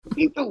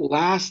think the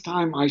last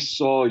time I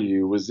saw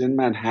you was in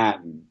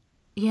Manhattan,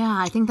 Yeah,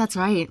 I think that's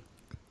right.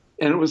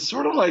 and it was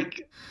sort of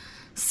like,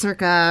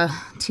 Circa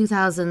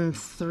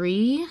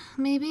 2003,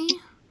 maybe?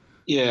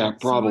 yeah, Somewhere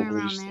probably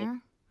around so. there.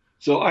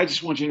 So I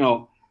just want you to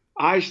know,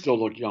 I still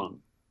look young.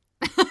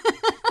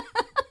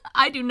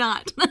 I do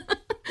not.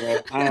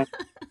 Right?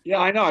 Yeah,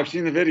 I know. I've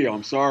seen the video.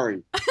 I'm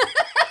sorry.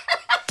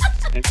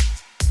 And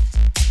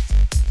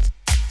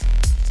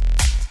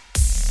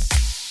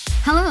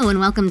Hello and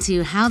welcome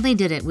to How They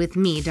Did It with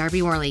me,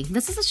 Darbi Worley.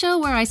 This is a show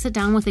where I sit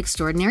down with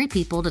extraordinary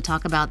people to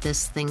talk about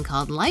this thing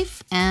called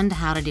life and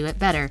how to do it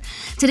better.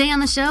 Today on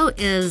the show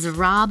is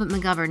Rob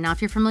McGovern. Now,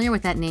 if you're familiar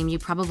with that name, you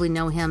probably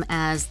know him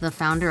as the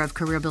founder of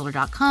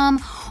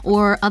CareerBuilder.com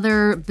or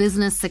other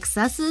business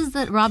successes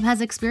that Rob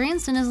has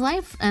experienced in his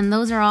life, and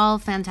those are all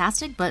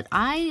fantastic, but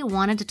I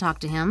wanted to talk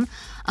to him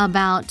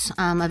about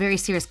a very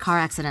serious car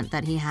accident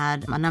that he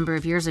had a number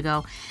of years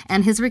ago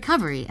and his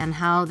recovery and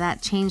how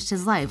that changed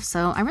his life.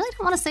 So I really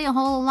don't want to say a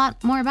whole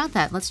lot more about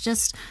that. Let's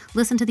just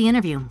listen to the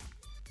interview.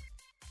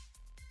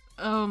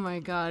 Oh my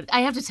God. I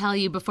have to tell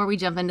you before we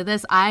jump into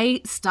this,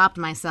 I stopped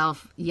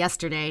myself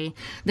yesterday.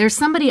 There's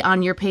somebody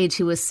on your page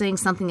who was saying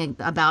something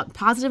about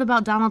positive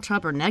about Donald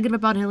Trump or negative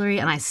about Hillary,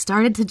 and I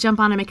started to jump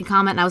on and make a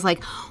comment, and I was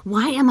like,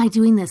 why am I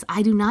doing this?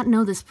 I do not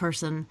know this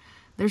person.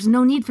 There's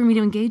no need for me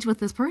to engage with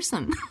this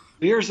person.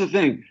 here's the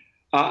thing.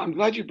 I'm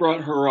glad you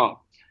brought her up.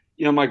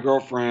 You know, my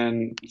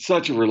girlfriend,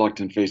 such a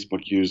reluctant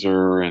Facebook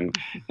user, and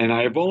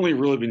I have only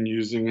really been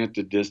using it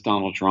to diss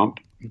Donald Trump.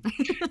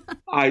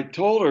 I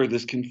told her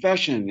this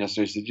confession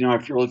yesterday. I said,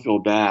 I really feel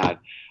bad.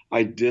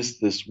 I dissed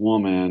this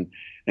woman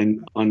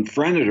and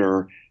unfriended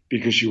her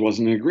because she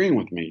wasn't agreeing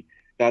with me.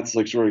 That's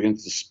like sort of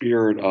against the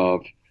spirit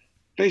of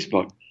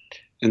Facebook.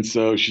 And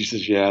so she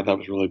says, yeah, that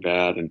was really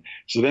bad. And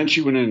so then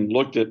she went in and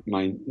looked at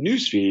my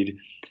news feed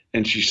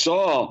and she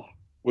saw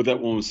what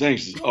that woman was saying.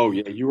 She says, oh,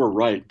 yeah, you were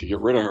right to get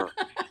rid of her.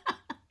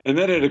 And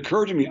then it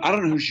occurred to me, I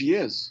don't know who she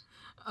is.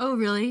 Oh,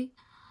 really?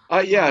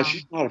 Yeah, Wow.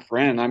 she's not a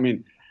friend. I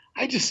mean,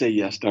 I just say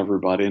yes to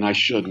everybody, and I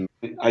shouldn't.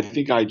 I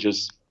think I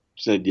just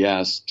said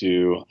yes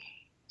to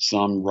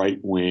some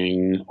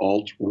right-wing,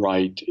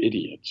 alt-right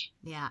idiot.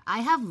 Yeah, I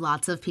have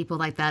lots of people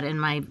like that in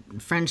my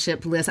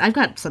friendship list. I've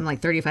got something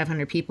like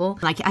 3,500 people.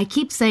 I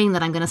keep saying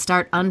that I'm going to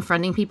start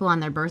unfriending people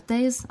on their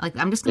birthdays. Like,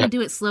 I'm just going Yeah, to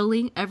do it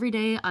slowly every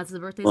day as the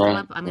birthdays come right.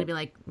 up. I'm going to be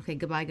like, okay,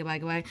 goodbye, goodbye,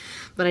 goodbye.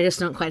 But I just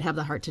don't quite have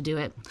the heart to do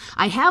it.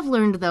 I have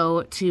learned,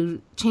 though,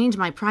 to change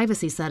my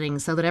privacy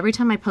settings so that every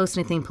time I post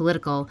anything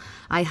political,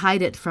 I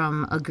hide it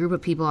from a group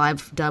of people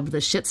I've dubbed the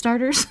shit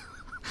starters.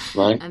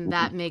 Right. And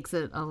that makes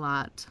it a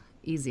lot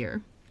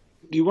easier.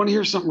 Do you want to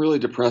hear something really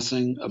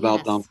depressing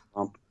about Donald Yes,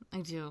 Trump? I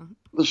do.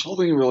 This whole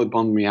thing really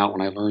bummed me out when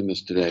I learned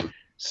this today.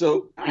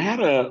 So I had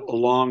a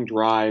long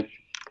drive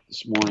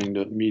this morning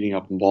to a meeting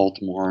up in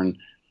Baltimore, and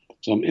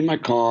so I'm in my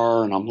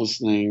car and I'm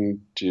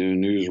listening to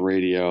news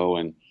radio,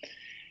 and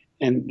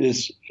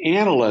this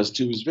analyst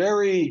who was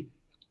very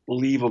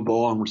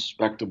believable and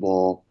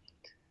respectable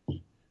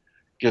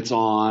gets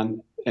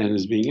on and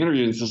is being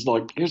interviewed and says,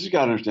 look, here's what you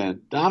got to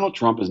understand. Donald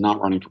Trump is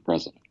not running for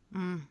president.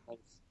 Mm.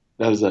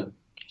 That is a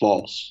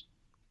false.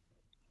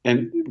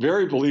 And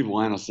very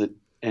believable analyst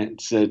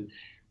said,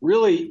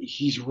 really,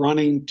 he's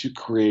running to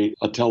create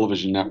a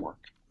television network.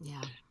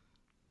 Yeah.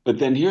 But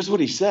then here's what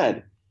he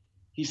said.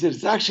 He said,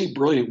 it's actually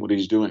brilliant what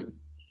he's doing.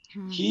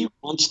 Hmm. He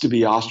wants to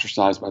be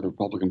ostracized by the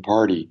Republican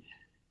Party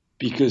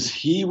because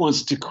he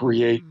wants to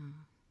create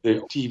the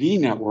TV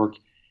network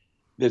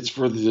that's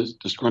for the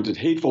disgruntled,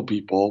 hateful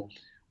people,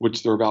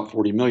 which there are about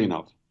 40 million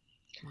of.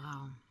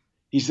 Wow.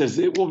 He says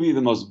it will be the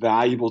most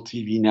valuable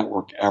TV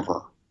network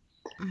ever.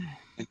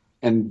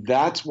 And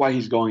that's why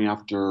he's going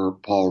after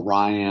Paul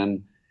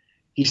Ryan.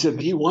 He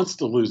said he wants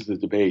to lose the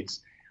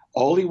debates.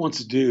 All he wants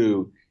to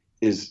do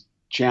is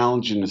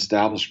challenge an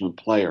establishment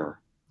player.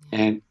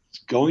 And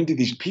going to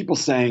these people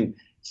saying,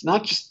 it's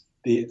not just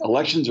the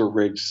elections are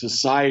rigged,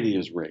 society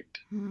is rigged.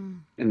 Hmm.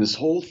 And this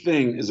whole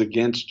thing is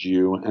against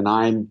you, and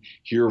I'm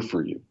here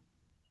for you.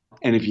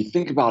 And if you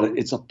think about it,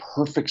 it's a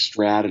perfect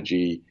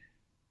strategy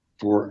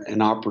for an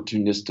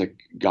opportunistic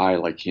guy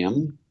like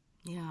him.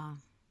 Yeah.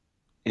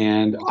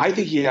 And I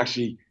think he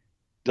actually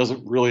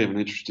doesn't really have an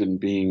interest in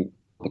being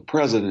the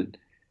president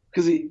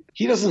because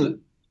he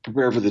doesn't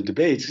prepare for the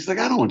debates. He's like,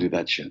 I don't want to do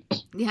that shit.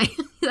 Yeah,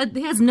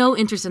 he has no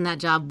interest in that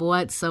job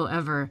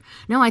whatsoever.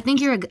 No, I think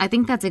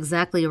that's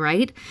exactly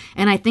right.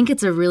 And I think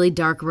it's a really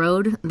dark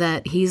road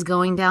that he's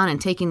going down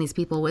and taking these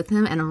people with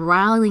him and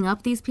riling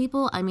up these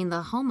people. I mean,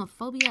 the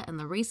homophobia and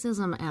the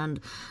racism and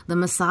the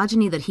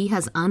misogyny that he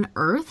has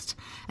unearthed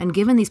and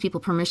given these people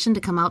permission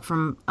to come out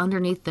from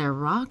underneath their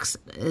rocks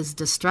is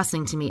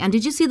distressing to me. And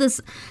did you see this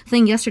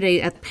thing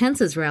yesterday at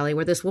Pence's rally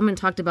where this woman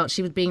talked about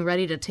she was being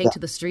ready to take to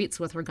the streets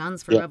with her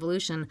guns for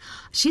revolution?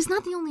 She's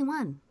not the only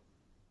one.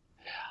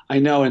 I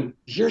know. And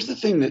here's the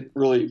thing that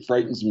really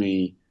frightens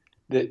me,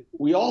 that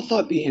we all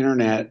thought the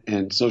internet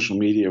and social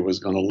media was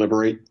going to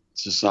liberate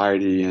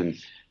society and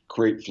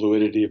create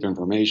fluidity of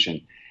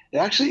information. It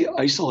actually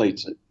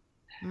isolates it,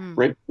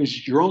 right?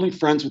 Because you're only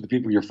friends with the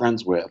people you're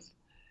friends with.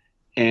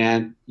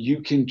 And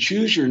you can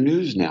choose your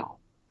news now.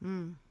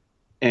 Mm.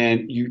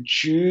 And you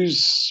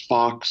choose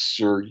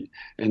Fox, or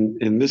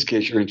in this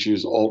case, you're going to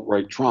choose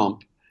alt-right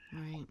Trump.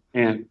 Right.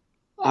 And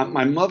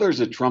my mother's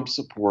a Trump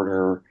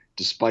supporter,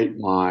 despite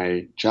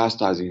my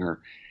chastising her.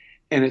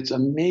 And it's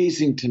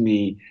amazing to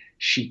me.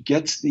 She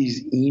gets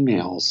these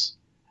emails.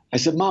 I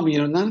said, Mom,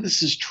 none of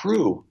this is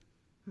true.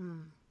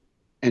 Mm.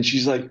 And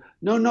she's like,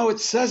 no, it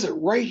says it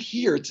right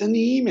here. It's in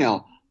the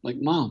email. I'm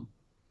like, Mom,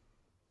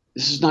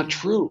 this is not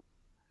true.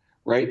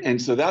 Right.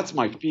 And so that's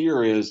my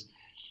fear, is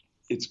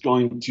it's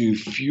going to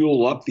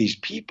fuel up these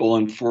people,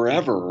 and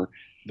forever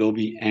they'll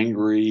be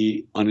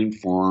angry,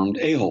 uninformed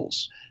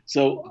a-holes.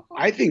 So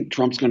I think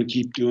Trump's going to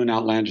keep doing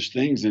outlandish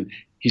things, and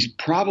he's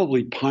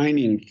probably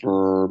pining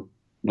for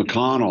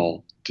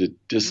McConnell to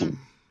diss him.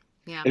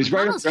 Yeah,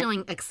 McConnell's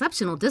showing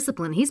exceptional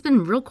discipline. He's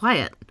been real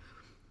quiet.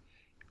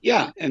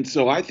 Yeah, and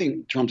so I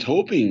think Trump's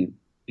hoping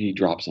he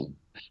drops him.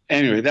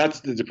 Anyway,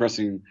 that's the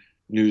depressing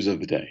news of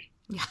the day.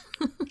 Yeah.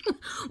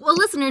 Well,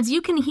 listeners,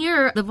 you can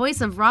hear the voice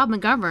of Rob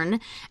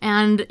McGovern,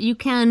 and you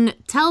can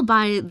tell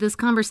by this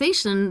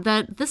conversation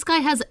that this guy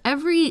has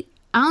every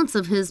ounce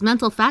of his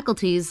mental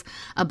faculties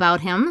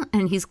about him,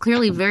 and he's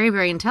clearly very,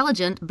 very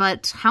intelligent.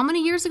 But how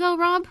many years ago,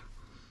 Rob,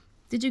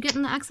 did you get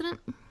in the accident?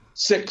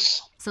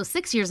 6. So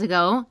 6 years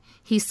ago,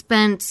 he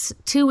spent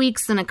 2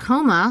 weeks in a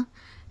coma,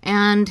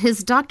 and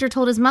his doctor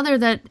told his mother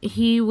that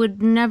he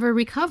would never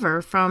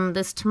recover from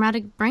this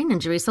traumatic brain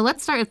injury. So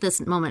let's start at this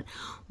moment.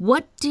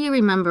 What do you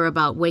remember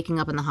about waking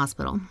up in the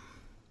hospital?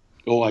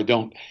 Oh, I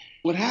don't.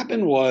 What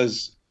happened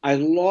was I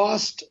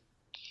lost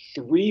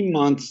 3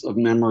 months of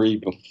memory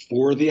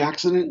before the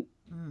accident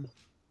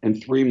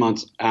and 3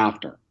 months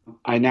after.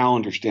 I now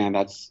understand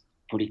that's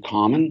pretty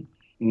common.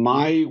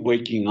 My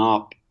waking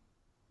up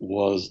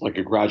was like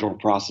a gradual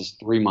process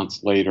 3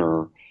 months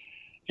later,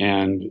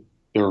 and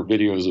there were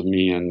videos of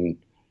me in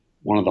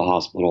one of the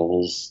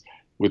hospitals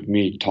with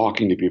me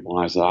talking to people,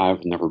 and I said,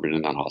 I've never been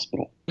in that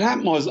hospital. What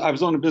happened was I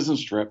was on a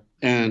business trip,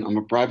 and I'm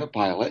a private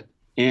pilot,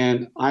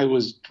 and I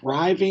was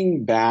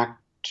driving back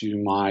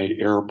to my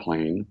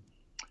airplane,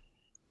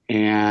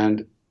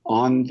 and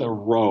on the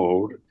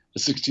road, a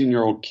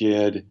 16-year-old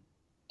kid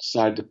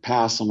decided to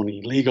pass someone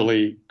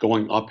illegally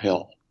going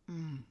uphill.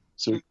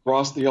 So we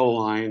crossed the yellow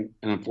line,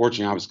 and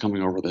unfortunately I was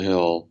coming over the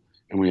hill,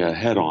 and we had a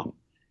head-on.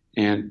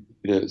 And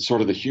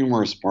the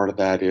humorous part of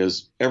that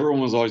is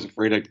everyone was always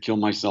afraid I'd kill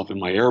myself in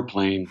my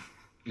airplane.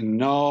 And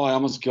no, I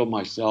almost killed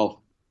myself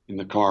in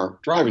the car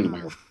driving to my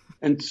airplane.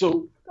 And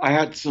so I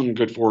had some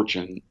good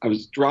fortune. I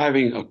was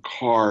driving a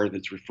car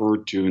that's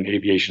referred to in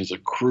aviation as a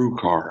crew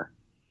car.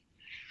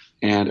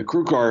 And a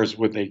crew car is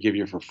what they give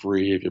you for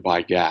free if you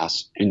buy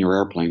gas in your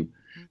airplane.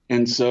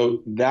 And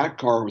so that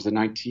car was a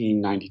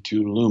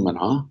 1992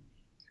 Lumina,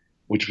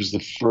 which was the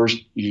first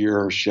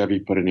year Chevy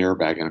put an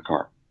airbag in a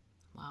car.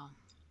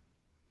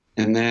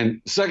 And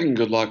then the second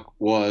good luck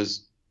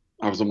was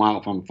I was a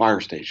mile from a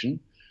fire station.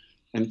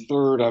 And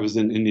third, I was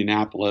in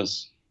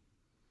Indianapolis,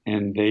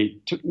 and they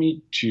took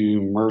me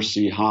to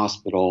Mercy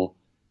Hospital,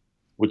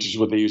 which is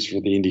what they use for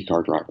the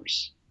IndyCar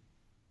drivers.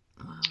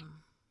 Wow.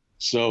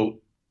 So,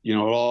 it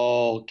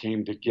all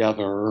came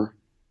together.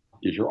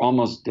 If you're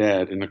almost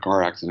dead in a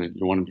car accident,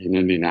 you want to be in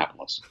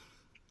Indianapolis.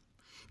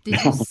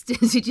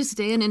 Did you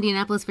stay in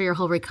Indianapolis for your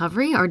whole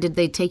recovery, or did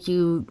they take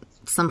you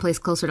someplace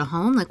closer to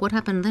home? Like, what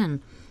happened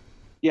then?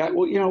 Yeah,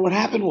 well, what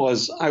happened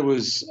was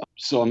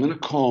I'm in a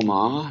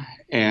coma,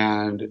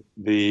 and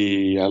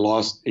I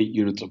lost 8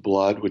 units of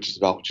blood, which is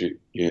about what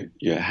you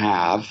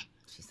have.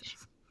 Jesus.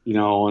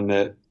 And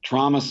the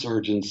trauma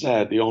surgeon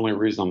said the only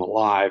reason I'm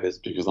alive is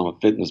because I'm a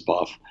fitness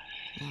buff.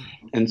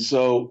 And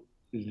so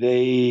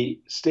they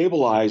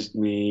stabilized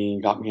me,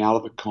 got me out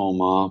of the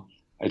coma.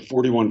 I had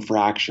 41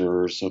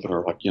 fractures, so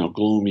they're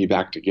gluing me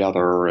back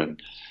together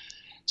and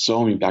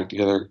sewing me back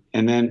together.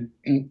 And then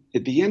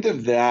at the end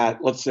of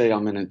that, let's say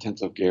I'm in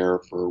intensive care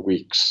for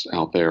weeks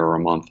out there, or a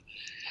month.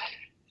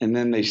 And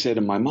then they say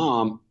to my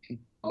mom,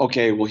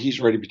 okay, well, he's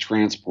ready to be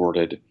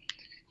transported.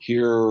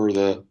 Here are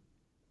the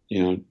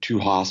 2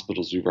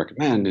 hospitals we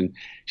recommend. And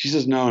she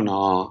says,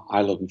 no,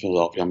 I live in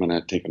Philadelphia. I'm going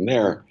to take him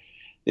there.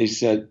 They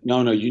said,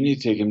 no, you need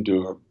to take him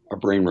to a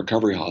brain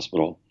recovery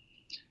hospital.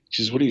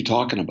 She says, what are you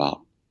talking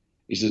about?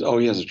 He says, oh,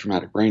 he has a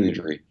traumatic brain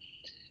injury.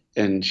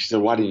 And she said,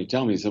 why didn't you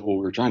tell me? He said, well,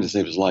 we were trying to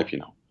save his life,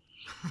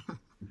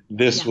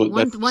 This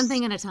was one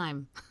thing at a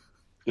time.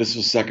 This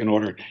was second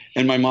order.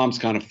 And my mom's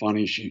kind of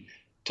funny. She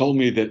told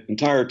me that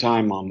entire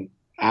time I'm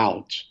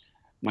out,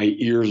 my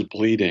ear's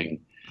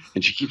bleeding.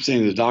 And she keeps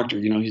saying to the doctor,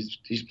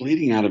 he's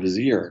bleeding out of his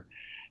ear.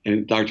 And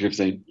the doctor kept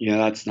saying, yeah,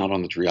 that's not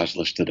on the triage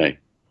list today.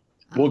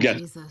 We'll get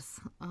Jesus.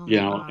 Oh,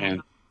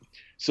 and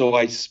so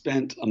I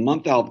spent a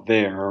month out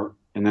there,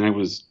 and then I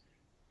was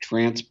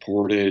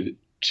transported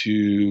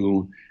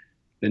to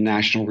the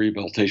National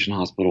Rehabilitation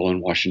Hospital in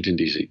Washington,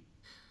 D.C.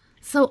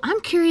 So I'm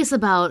curious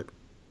about,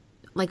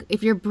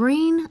 if your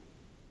brain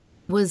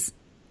was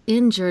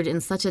injured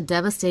in such a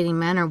devastating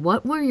manner,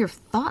 what were your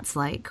thoughts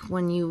like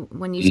when you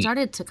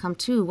started to come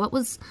to? What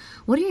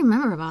do you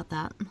remember about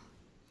that?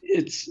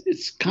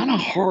 It's kind of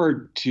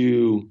hard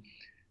to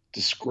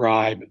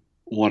describe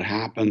what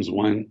happens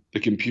when the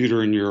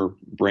computer in your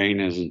brain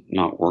is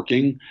not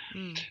working.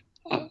 Mm.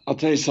 I'll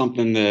tell you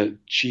something the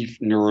chief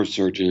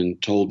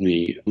neurosurgeon told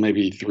me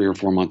maybe 3 or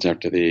 4 months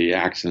after the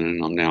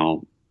accident. I'm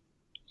now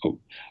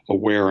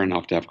aware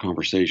enough to have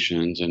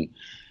conversations. And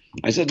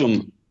I said to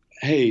him,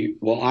 hey,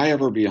 will I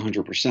ever be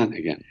 100%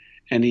 again?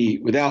 And he,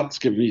 without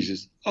skipping me,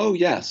 says, oh,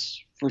 yes,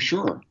 for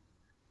sure.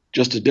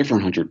 Just a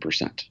different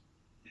 100%.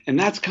 And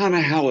that's kind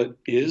of how it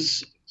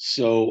is.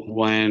 So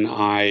when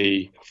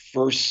I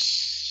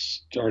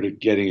first started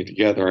getting it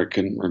together, I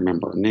couldn't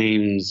remember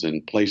names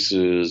and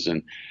places.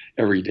 And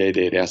every day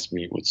they'd ask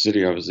me what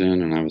city I was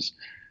in, and I was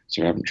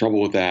sort of having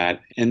trouble with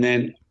that. And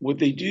then what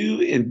they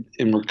do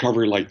in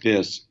recovery like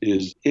this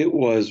is it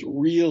was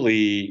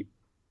really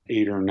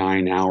 8 or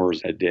 9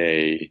 hours a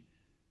day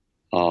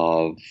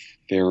of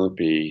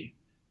therapy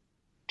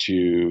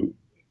to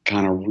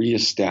kind of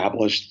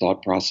reestablish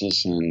thought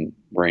process and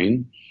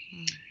brain.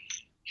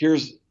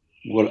 Here's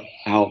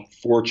how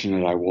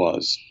fortunate I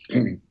was.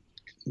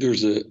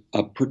 There's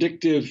a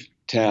predictive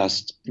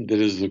test that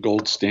is the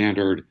gold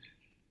standard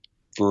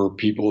for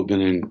people who've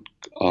been in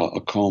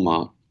a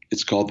coma.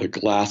 It's called the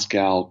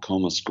Glasgow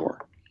Coma Score.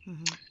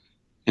 Mm-hmm.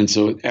 And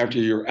so after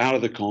you're out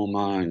of the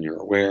coma and you're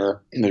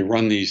aware, and they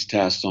run these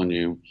tests on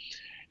you,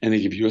 and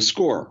they give you a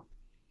score.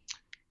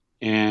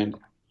 And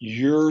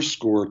your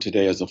score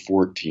today is a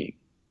 14.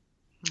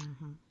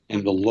 Mm-hmm.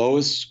 And the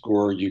lowest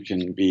score you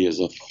can be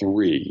is a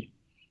 3.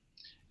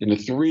 And a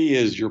 3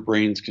 is your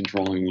brain's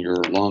controlling your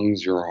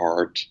lungs, your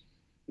heart,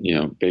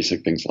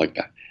 basic things like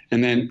that.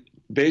 And then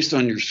based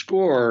on your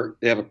score,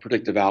 they have a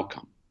predictive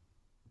outcome.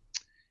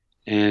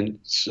 And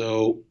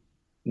so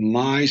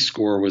my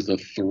score was a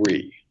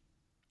 3.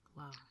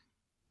 Wow.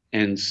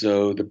 And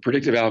so the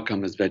predictive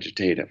outcome is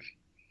vegetative.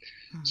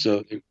 Hmm.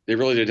 So they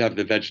really did have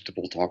the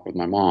vegetable talk with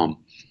my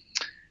mom.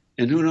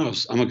 And who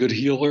knows, I'm a good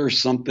healer,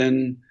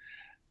 something,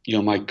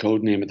 my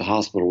code name at the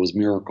hospital was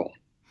Miracle.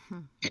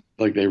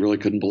 Like they really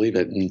couldn't believe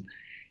it. And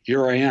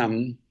here I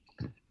am.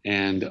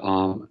 And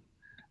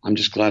I'm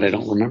just glad I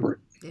don't remember it.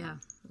 Yeah.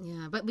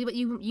 Yeah. But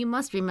you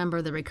must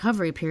remember the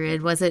recovery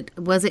period. Was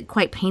it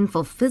quite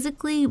painful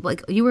physically?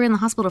 Like you were in the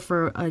hospital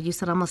for, you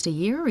said almost a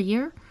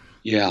year?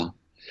 Yeah.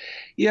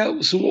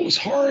 Yeah. So what was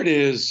hard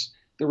is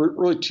there were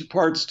really 2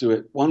 parts to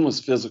it. One was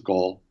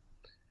physical,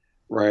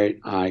 right?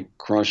 I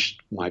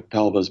crushed my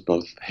pelvis,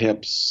 both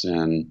hips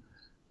and,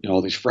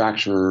 all these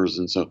fractures.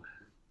 And so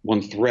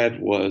one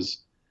thread was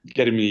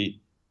getting me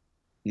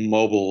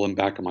mobile and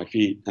back on my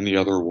feet, and the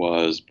other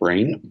was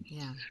brain.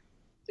 Yeah.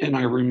 And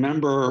I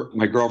remember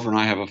my girlfriend and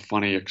I have a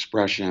funny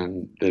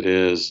expression that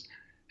is,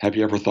 have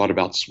you ever thought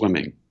about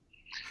swimming?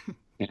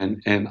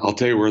 and I'll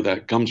tell you where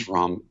that comes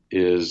from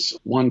is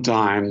one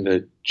time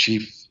the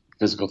chief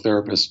physical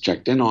therapist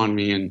checked in on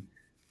me and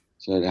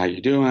said, how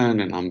you doing?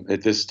 And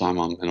at this time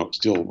I'm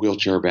still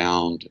wheelchair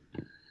bound.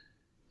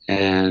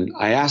 And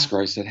I asked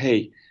her, I said,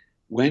 hey,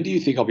 when do you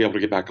think I'll be able to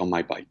get back on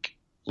my bike?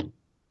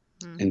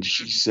 And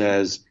she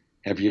says,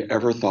 have you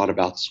ever thought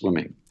about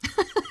swimming?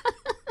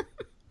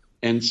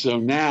 And so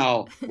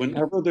now,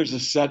 whenever there's a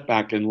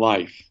setback in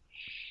life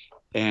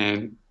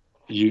and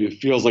it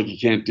feels like you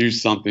can't do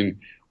something,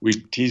 we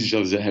tease each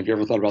other, have you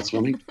ever thought about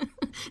swimming?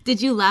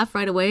 Did you laugh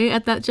right away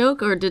at that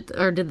joke, or did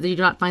you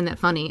not find that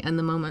funny in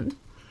the moment?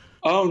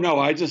 Oh, no,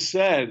 I just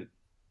said,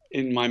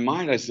 in my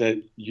mind, I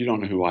said, you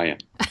don't know who I am.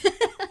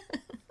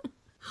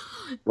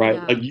 Right?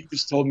 Yeah. Like you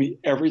just told me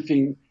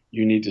everything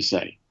you need to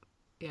say.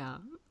 Yeah.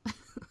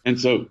 And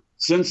so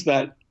since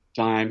that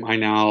time, I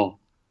now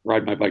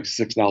ride my bike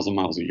 6,000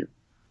 miles a year.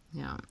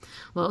 Yeah.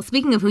 Well,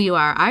 speaking of who you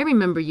are, I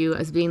remember you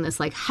as being this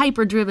like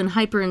hyper-driven,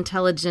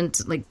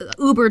 hyper-intelligent, like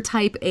uber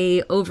type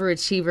A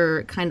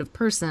overachiever kind of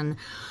person.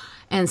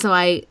 And so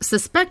I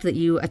suspect that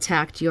you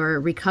attacked your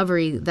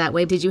recovery that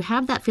way. Did you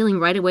have that feeling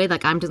right away?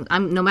 Like I'm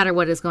no matter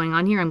what is going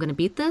on here, I'm going to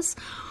beat this?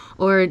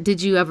 Or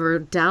did you ever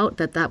doubt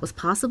that was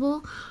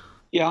possible?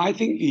 Yeah, I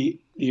think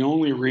the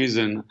only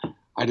reason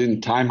I didn't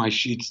tie my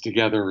sheets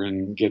together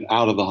and get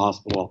out of the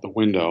hospital out the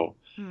window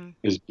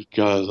is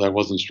because I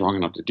wasn't strong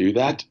enough to do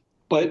that.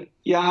 But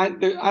yeah,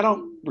 I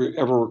don't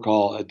ever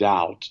recall a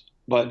doubt.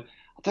 But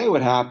I'll tell you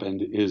what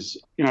happened is,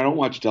 I don't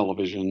watch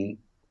television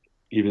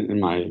even in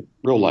my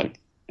real life.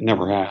 I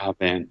never have.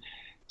 And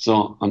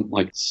so I'm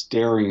like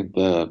staring at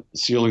the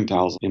ceiling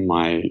tiles in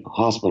my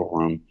hospital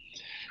room,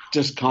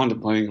 just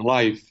contemplating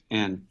life.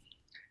 And,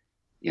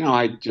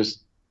 I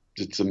just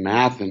did some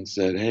math and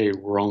said, hey,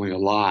 we're only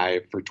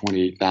alive for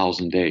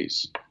 28,000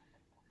 days.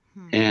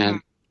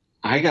 And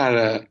I got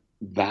to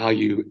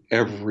value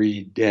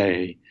every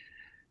day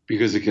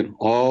because it can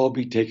all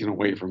be taken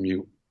away from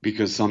you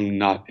because some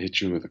nut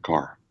hit you with a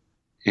car.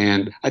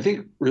 And I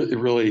think it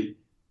really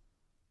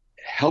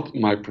helped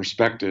my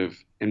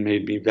perspective and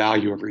made me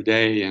value every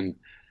day. And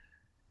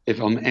if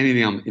I'm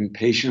anything, I'm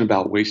impatient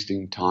about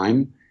wasting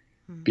time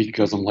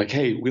because I'm like,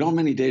 hey, we don't have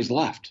many days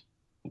left.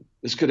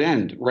 This could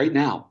end right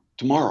now.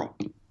 Tomorrow.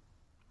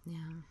 Yeah.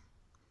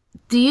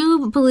 Do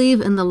you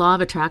believe in the law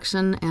of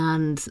attraction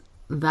and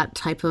that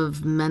type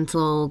of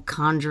mental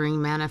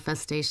conjuring,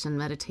 manifestation,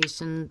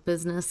 meditation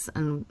business?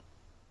 And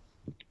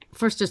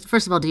first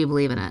of all, do you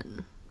believe in it?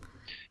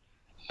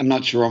 I'm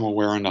not sure I'm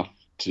aware enough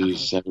to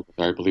say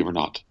whether I believe or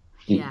not.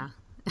 Yeah.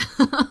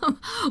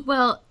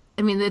 Well,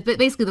 I mean,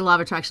 basically the law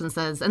of attraction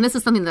says, and this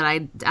is something that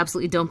I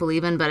absolutely don't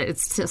believe in, but it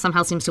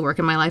somehow seems to work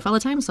in my life all the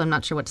time, so I'm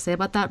not sure what to say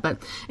about that. But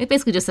it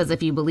basically just says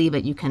if you believe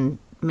it, you can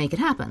make it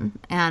happen.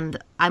 And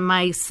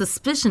my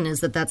suspicion is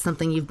that that's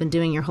something you've been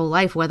doing your whole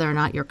life, whether or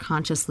not you're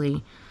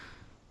consciously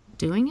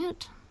doing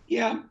it.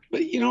 Yeah,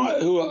 but you know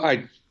who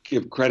I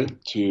give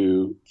credit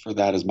to for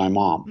that is my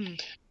mom.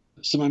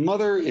 So my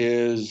mother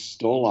is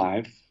still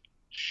alive.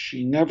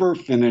 She never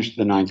finished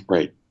the ninth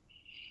grade.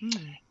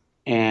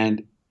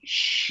 And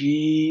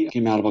she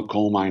came out of a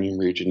coal mining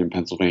region in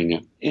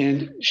Pennsylvania.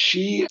 And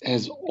she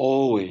has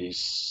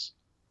always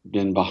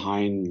been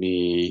behind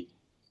me,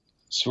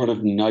 sort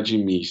of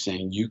nudging me,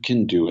 saying, you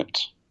can do it.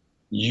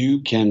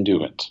 You can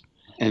do it.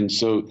 And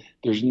so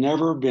there's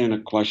never been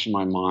a question in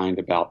my mind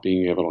about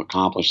being able to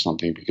accomplish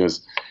something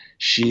because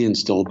she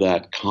instilled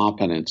that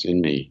confidence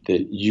in me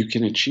that you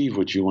can achieve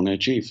what you want to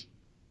achieve.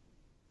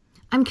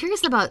 I'm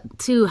curious about,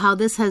 too, how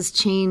this has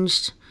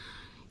changed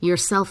your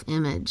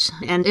self-image,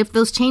 and if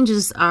those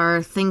changes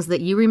are things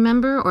that you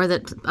remember or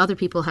that other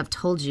people have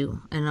told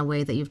you in a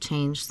way that you've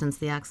changed since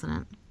the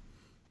accident.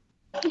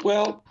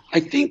 Well, I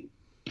think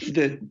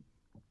that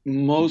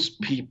most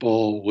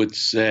people would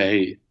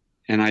say,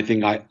 and I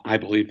think I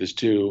believe this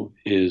too,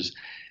 is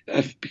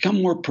I've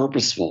become more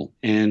purposeful,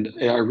 and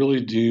I really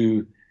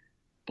do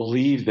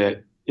believe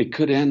that it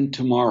could end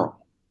tomorrow.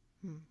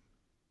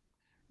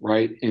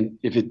 Right? And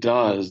if it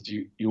does,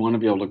 you want to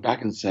be able to look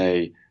back and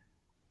say,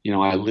 you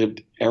know, I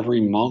lived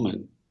every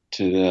moment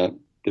to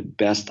the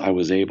best I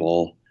was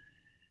able.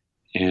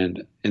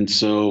 And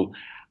so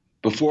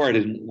before I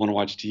didn't want to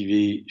watch a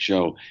TV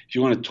show. If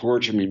you want to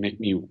torture me, make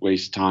me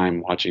waste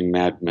time watching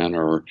Mad Men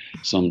or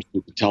some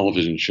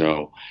television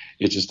show.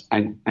 It's just,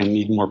 I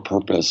need more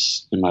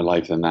purpose in my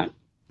life than that.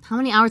 How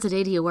many hours a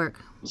day do you work?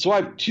 So I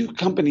have 2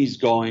 companies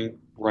going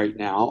right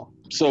now.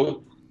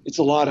 So it's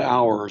a lot of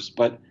hours,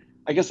 but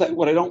I guess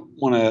what I don't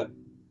want to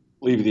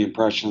leave the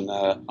impression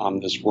that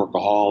I'm this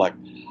workaholic.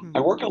 I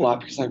work a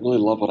lot because I really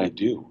love what I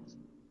do.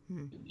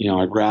 You know,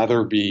 I'd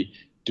rather be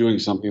doing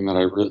something that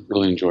I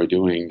really enjoy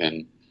doing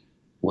than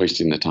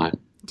wasting the time.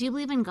 Do you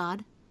believe in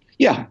God?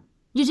 Yeah.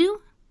 You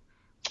do?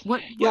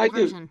 What I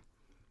version? do.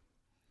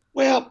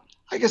 Well,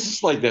 I guess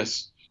it's like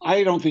this.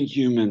 I don't think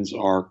humans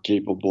are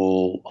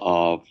capable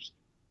of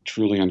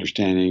truly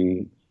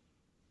understanding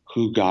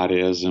who God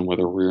is and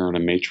whether we're in a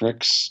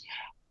matrix.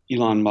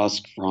 Elon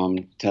Musk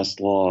from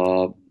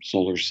Tesla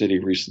Solar City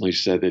recently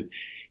said that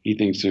he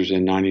thinks there's a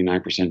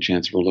 99%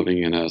 chance we're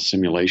living in a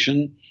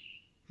simulation.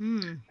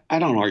 I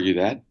don't argue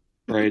that,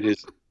 right?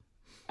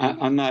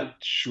 I'm not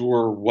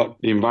sure what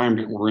the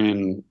environment we're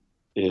in,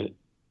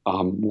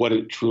 what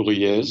it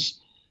truly is.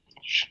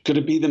 Could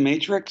it be the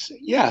Matrix?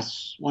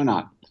 Yes. Why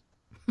not?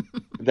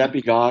 Could that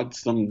be God,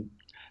 some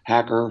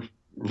hacker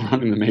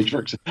running the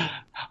Matrix?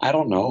 I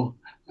don't know.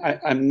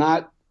 I'm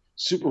not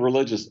super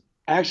religious.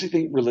 I actually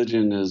think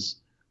religion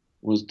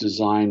was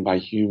designed by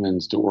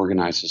humans to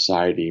organize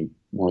society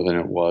more than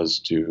it was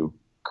to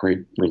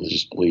create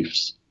religious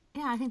beliefs.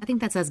 Yeah, I think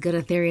that's as good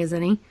a theory as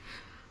any.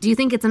 Do you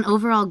think it's an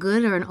overall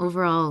good or an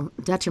overall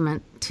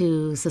detriment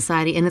to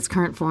society in its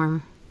current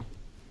form?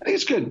 I think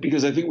it's good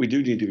because I think we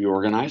do need to be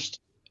organized.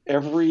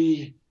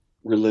 Every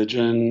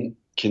religion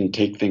can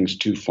take things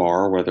too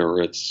far, whether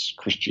it's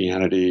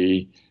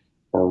Christianity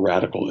or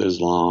radical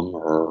Islam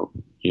or,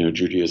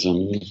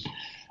 Judaism.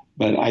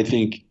 But I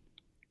think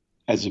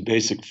as a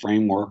basic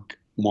framework,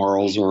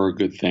 morals are a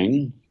good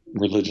thing.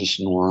 Religious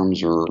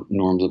norms or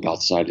norms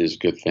about society is a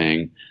good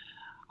thing.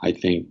 I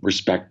think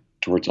respect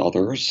towards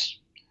others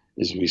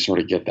is we sort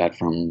of get that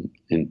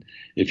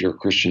if you're a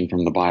Christian,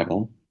 from the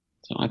Bible.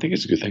 So I think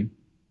it's a good thing.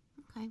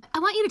 Okay. I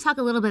want you to talk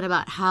a little bit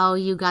about how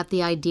you got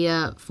the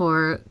idea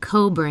for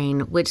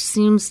Co-Brain, which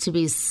seems to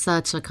be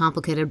such a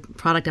complicated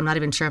product. I'm not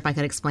even sure if I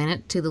could explain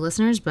it to the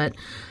listeners, but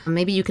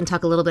maybe you can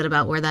talk a little bit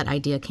about where that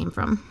idea came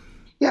from.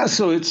 Yeah,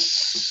 so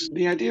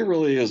the idea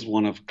really is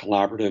one of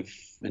collaborative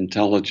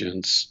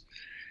intelligence.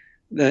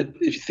 That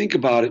if you think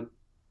about it,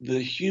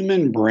 the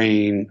human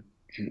brain,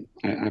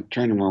 I'm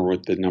trying to remember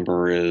what the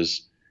number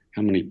is,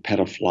 how many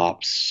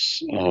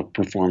petaflops of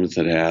performance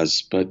it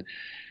has, but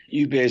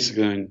you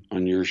basically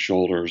on your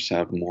shoulders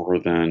have more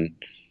than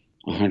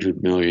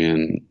 100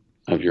 million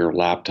of your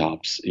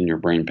laptops in your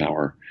brain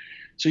power.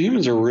 So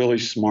humans are really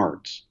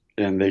smart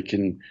and they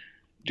can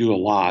do a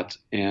lot.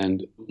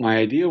 And my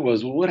idea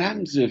was, well,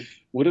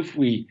 what if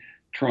we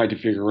tried to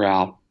figure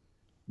out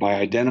by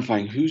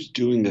identifying who's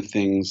doing the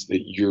things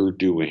that you're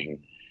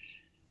doing?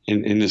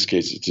 In this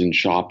case, it's in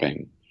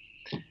shopping.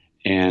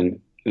 And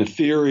the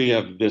theory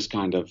of this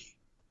kind of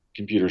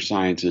computer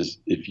science is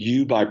if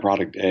you buy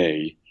product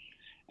A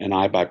and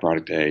I buy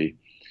product A,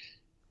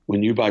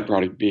 when you buy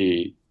product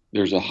B,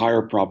 there's a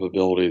higher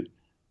probability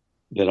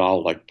that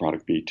I'll like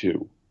product B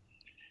too.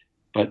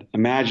 But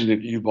imagine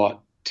if you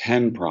bought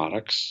 10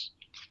 products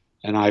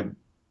and I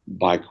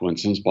by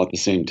coincidence, bought the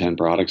same 10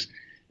 products.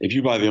 If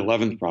you buy the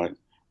 11th product,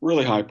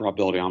 really high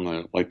probability I'm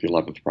going to like the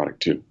 11th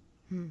product too.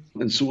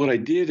 And so what I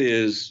did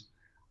is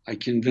I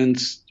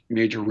convinced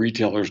major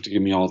retailers to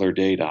give me all their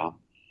data.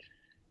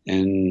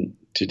 And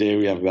today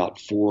we have about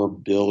 4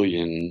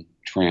 billion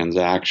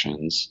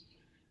transactions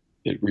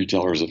that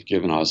retailers have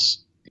given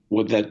us.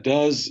 What that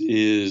does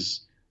is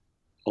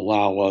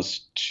allow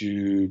us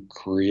to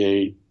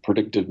create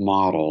predictive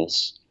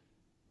models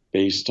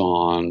based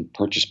on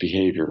purchase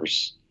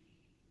behaviors.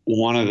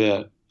 One of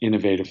the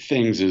innovative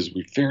things is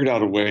we figured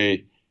out a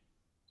way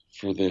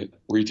for the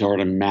retailer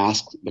to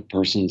mask the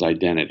person's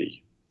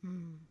identity.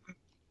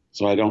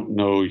 So I don't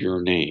know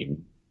your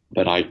name,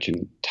 but I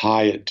can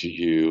tie it to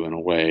you in a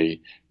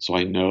way so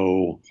I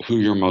know who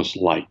you're most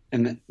like.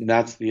 And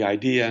that's the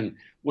idea. And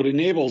what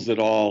enables it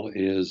all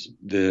is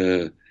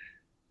the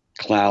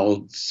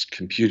cloud's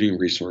computing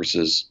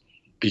resources,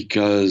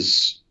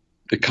 because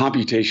the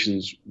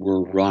computations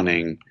we're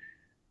running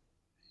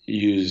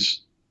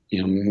use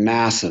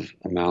massive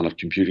amount of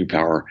computing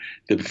power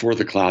that before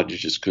the cloud you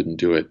just couldn't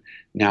do it.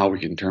 Now we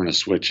can turn a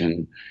switch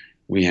and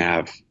we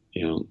have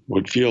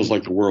what feels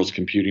like the world's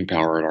computing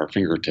power at our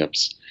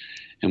fingertips,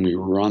 and we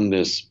run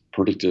this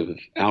predictive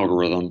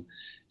algorithm,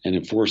 and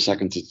in 4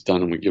 seconds it's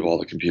done and we give all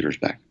the computers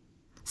back.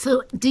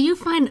 So do you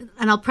find,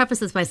 and I'll preface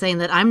this by saying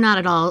that I'm not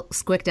at all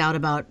squicked out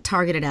about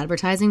targeted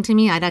advertising to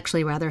me. I'd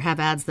actually rather have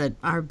ads that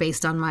are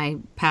based on my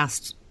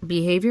past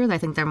behavior. I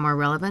think they're more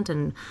relevant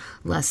and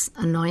less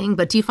annoying.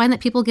 But do you find that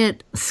people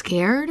get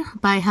scared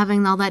by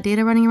having all that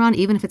data running around,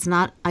 even if it's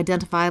not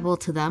identifiable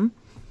to them?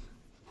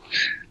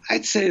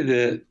 I'd say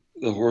that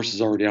the horse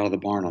is already out of the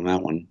barn on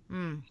that one.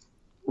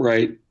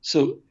 Right?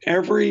 So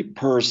every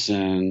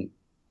person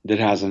that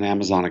has an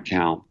Amazon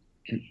account,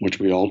 which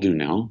we all do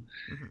now,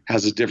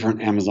 has a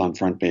different Amazon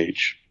front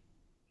page.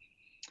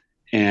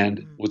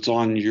 And what's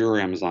on your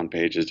Amazon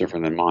page is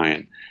different than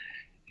mine.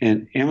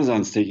 And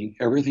Amazon's taking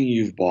everything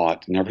you've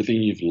bought and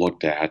everything you've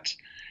looked at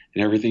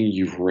and everything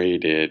you've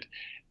rated,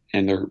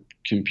 and they're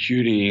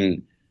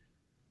computing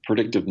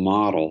predictive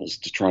models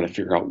to try to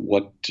figure out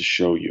what to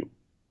show you.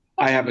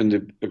 I happen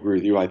to agree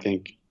with you. I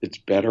think it's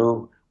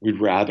better.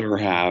 We'd rather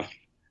have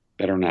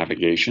better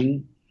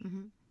navigation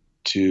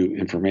to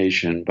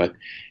information, but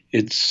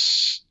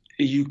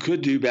you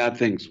could do bad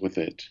things with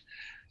it.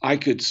 I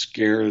could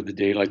scare the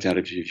daylights out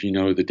of you if you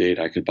know the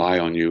data I could buy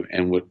on you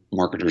and what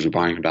marketers are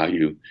buying about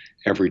you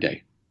every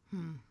day.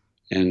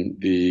 And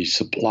the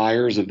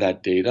suppliers of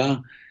that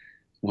data,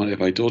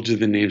 if I told you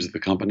the names of the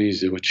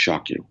companies, it would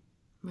shock you.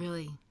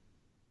 Really?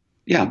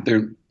 Yeah,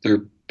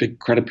 they're big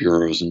credit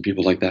bureaus and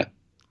people like that.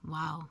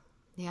 Wow.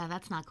 Yeah,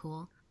 that's not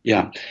cool.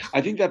 Yeah,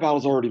 I think that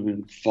battle's already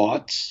been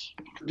fought.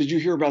 Did you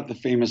hear about the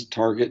famous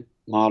Target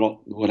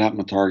model? What happened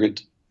with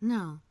Target?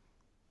 No.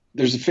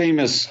 There's a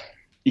famous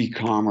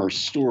e-commerce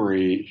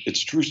story,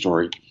 it's a true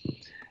story,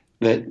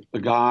 that the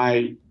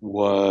guy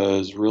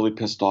was really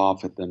pissed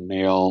off at the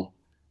mail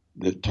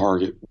that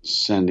Target was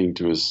sending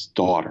to his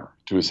daughter,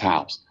 to his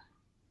house,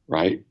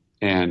 right?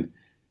 And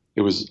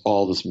it was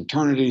all this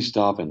maternity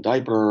stuff and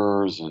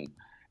diapers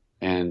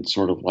and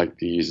sort of like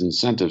these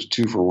incentives,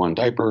 2-for-1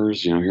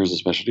 diapers, here's a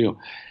special deal.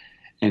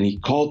 And he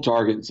called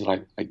Target and said,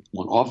 I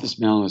want off this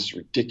mail, and this is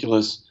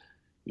ridiculous.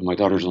 My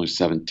daughter's only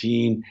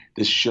 17.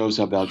 This shows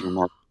how bad your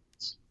market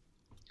is.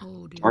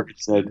 Oh, dear. Target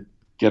said,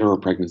 get her a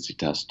pregnancy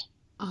test.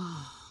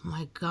 Oh,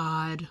 my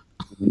God.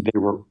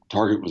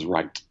 Target was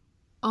right.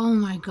 Oh,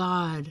 my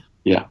God.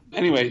 Yeah.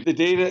 Anyway, the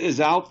data is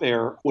out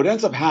there. What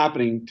ends up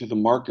happening to the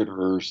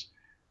marketers,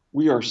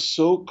 we are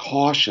so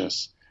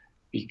cautious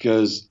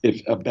because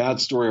if a bad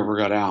story ever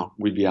got out,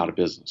 we'd be out of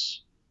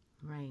business.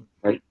 Right.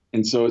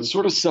 And so it's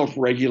sort of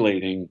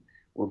self-regulating.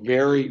 We're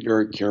very,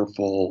 very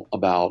careful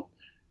about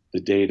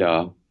the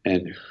data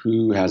and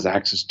who has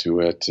access to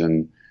it.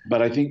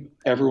 But I think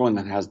everyone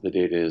that has the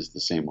data is the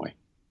same way.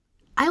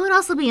 I would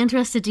also be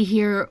interested to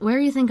hear where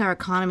you think our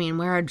economy and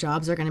where our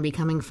jobs are going to be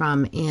coming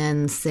from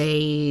in,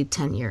 say,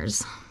 10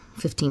 years,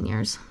 15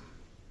 years.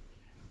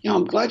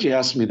 I'm glad you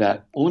asked me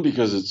that, only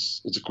because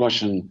it's a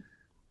question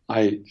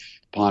I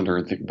ponder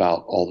and think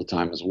about all the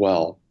time as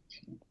well.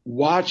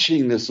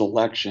 Watching this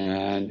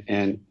election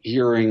and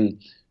hearing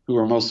who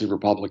are mostly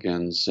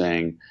Republicans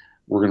saying,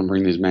 we're going to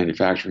bring these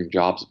manufacturing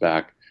jobs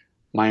back,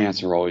 my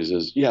answer always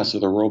is, yeah, so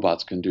the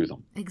robots can do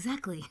them.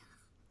 Exactly.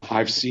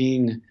 I've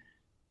seen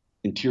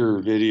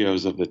interior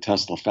videos of the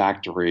Tesla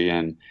factory,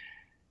 and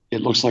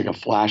it looks like a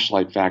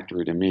flashlight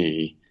factory to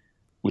me,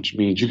 which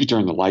means you could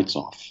turn the lights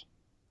off,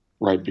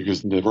 right?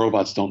 Because the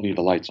robots don't need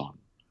the lights on.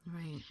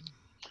 Right.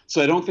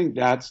 So I don't think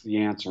that's the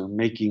answer,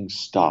 making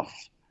stuff.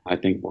 I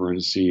think we're going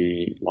to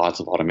see lots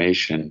of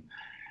automation.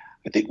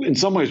 I think in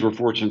some ways we're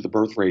fortunate the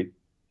birth rate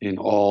in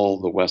all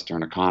the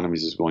Western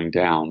economies is going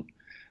down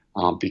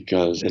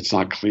because it's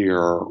not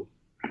clear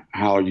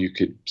how you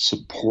could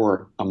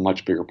support a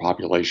much bigger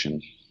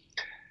population.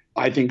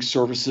 I think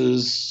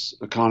services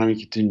economy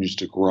continues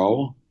to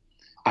grow.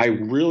 I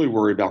really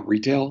worry about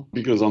retail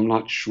because I'm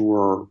not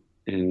sure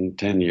in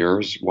 10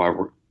 years why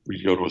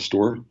we go to a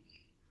store.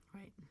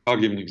 Right. I'll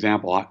give you an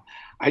example.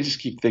 I just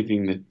keep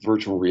thinking that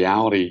virtual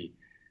reality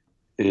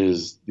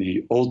is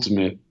the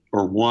ultimate,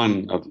 or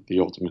one of the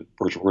ultimate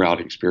virtual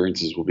reality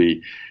experiences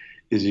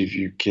is if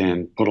you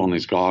can put on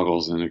these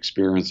goggles and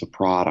experience a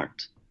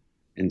product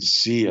and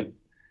see it,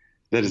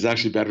 that is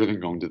actually better than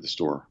going to the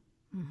store.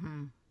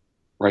 Mm-hmm.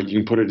 Right? You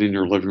can put it in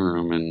your living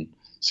room and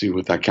see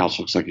what that couch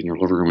looks like in your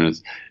living room,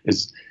 and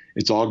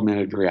it's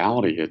augmented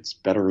reality. It's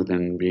better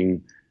than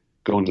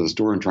going to the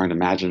store and trying to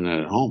imagine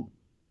it at home.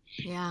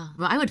 Yeah.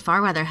 Well, I would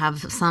far rather have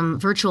some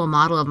virtual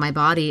model of my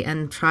body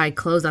and try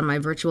clothes on my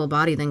virtual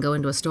body than go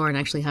into a store and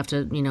actually have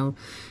to,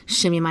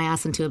 shimmy my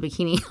ass into a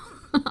bikini.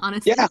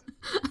 Honestly. Yeah.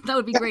 That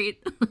would be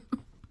great.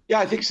 Yeah,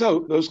 I think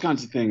so. Those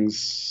kinds of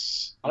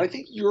things. I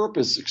think Europe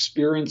is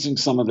experiencing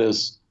some of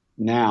this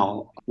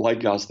now.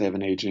 Like us, they have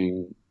an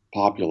aging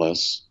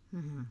populace.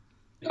 Mm-hmm.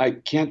 I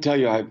can't tell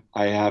you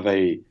I have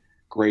a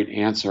great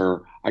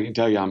answer. I can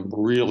tell you I'm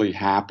really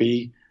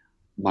happy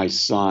my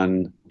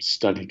son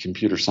studied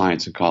computer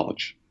science in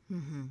college.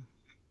 Mm-hmm.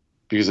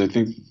 Because I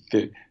think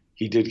that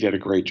he did get a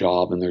great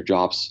job, and there are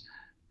jobs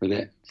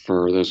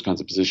for those kinds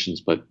of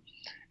positions. But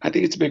I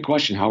think it's a big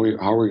question. How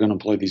are we going to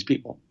employ these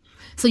people?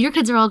 So your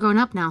kids are all grown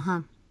up now,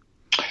 huh?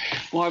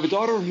 Well, I have a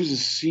daughter who's a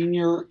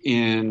senior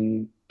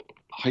in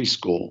high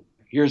school.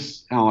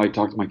 Here's how I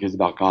talk to my kids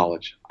about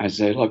college. I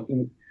say, look,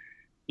 you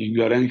can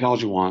go to any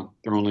college you want.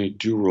 There are only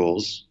 2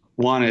 rules.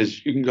 One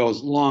is you can go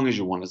as long as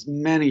you want, as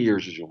many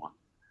years as you want.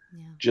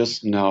 Yeah.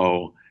 Just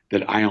know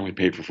that I only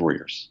paid for 4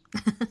 years.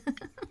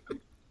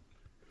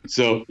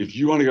 So if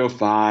you want to go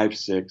 5,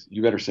 6,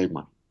 you better save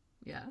money.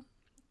 Yeah.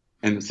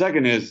 And the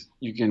second is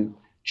you can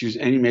choose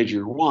any major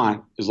you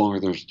want as long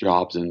as there's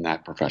jobs in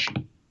that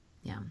profession.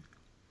 Yeah.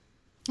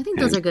 I think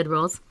those are good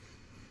rules.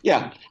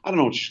 Yeah. I don't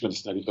know what she's going to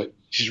study, but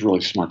she's a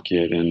really smart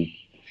kid and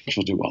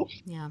she'll do well.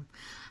 Yeah.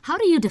 How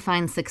do you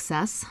define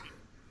success?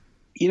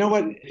 You know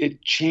what?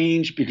 It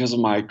changed because of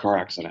my car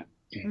accident.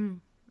 Mm.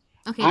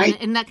 Okay.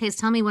 In that case,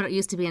 tell me what it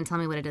used to be and tell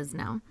me what it is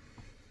now.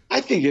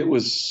 I think it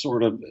was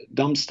sort of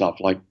dumb stuff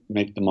like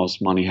make the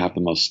most money, have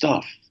the most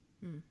stuff.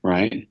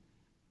 Right?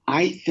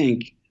 I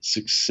think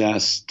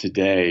success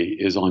today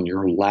is on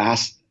your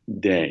last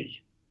day.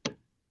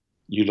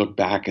 You look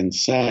back and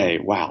say,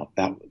 wow,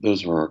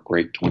 those were a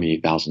great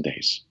 28,000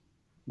 days,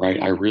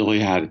 right? I really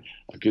had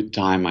a good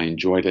time. I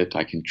enjoyed it.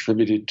 I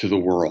contributed to the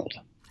world.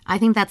 I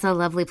think that's a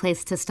lovely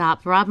place to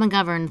stop. Rob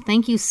McGovern,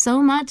 thank you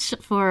so much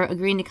for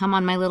agreeing to come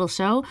on my little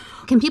show.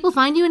 Can people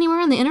find you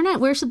anywhere on the internet?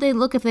 Where should they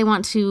look if they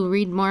want to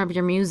read more of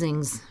your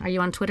musings? Are you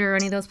on Twitter or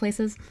any of those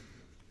places?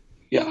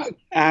 Yeah,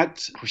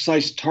 at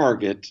Precise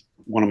Target,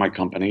 one of my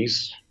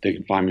companies. They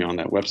can find me on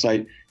that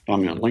website,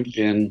 find me on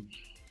LinkedIn,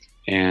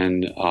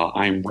 and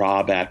I'm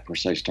Rob at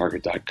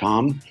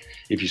precisetarget.com.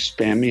 If you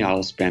spam me, I'll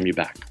spam you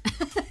back.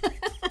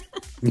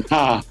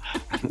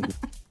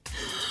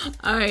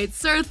 All right,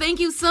 sir, thank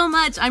you so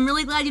much. I'm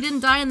really glad you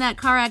didn't die in that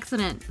car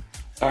accident.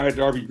 All right,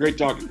 Darbi, great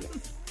talking to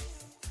you.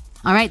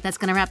 All right, that's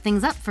going to wrap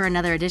things up for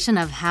another edition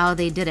of How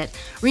They Did It.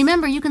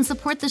 Remember, you can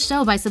support the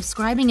show by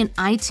subscribing in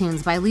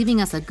iTunes, by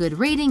leaving us a good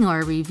rating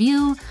or a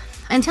review,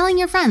 and telling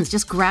your friends.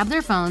 Just grab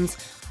their phones,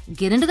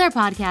 get into their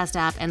podcast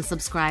app, and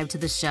subscribe to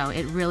the show.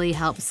 It really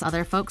helps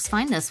other folks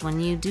find us when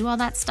you do all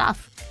that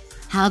stuff.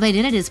 How They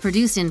Did It is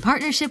produced in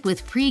partnership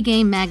with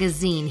Pregame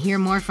Magazine. Hear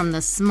more from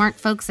the smart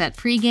folks at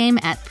Pregame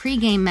at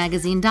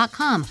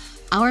pregamemagazine.com.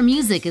 Our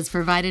music is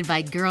provided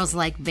by Girls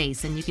Like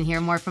Bass, and you can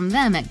hear more from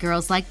them at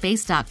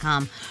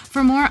girlslikebass.com.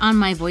 For more on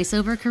my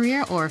voiceover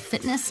career or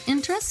fitness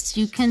interests,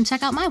 you can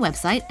check out my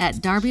website at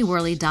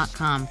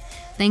darbiworley.com.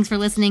 Thanks for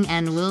listening,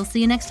 and we'll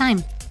see you next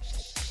time.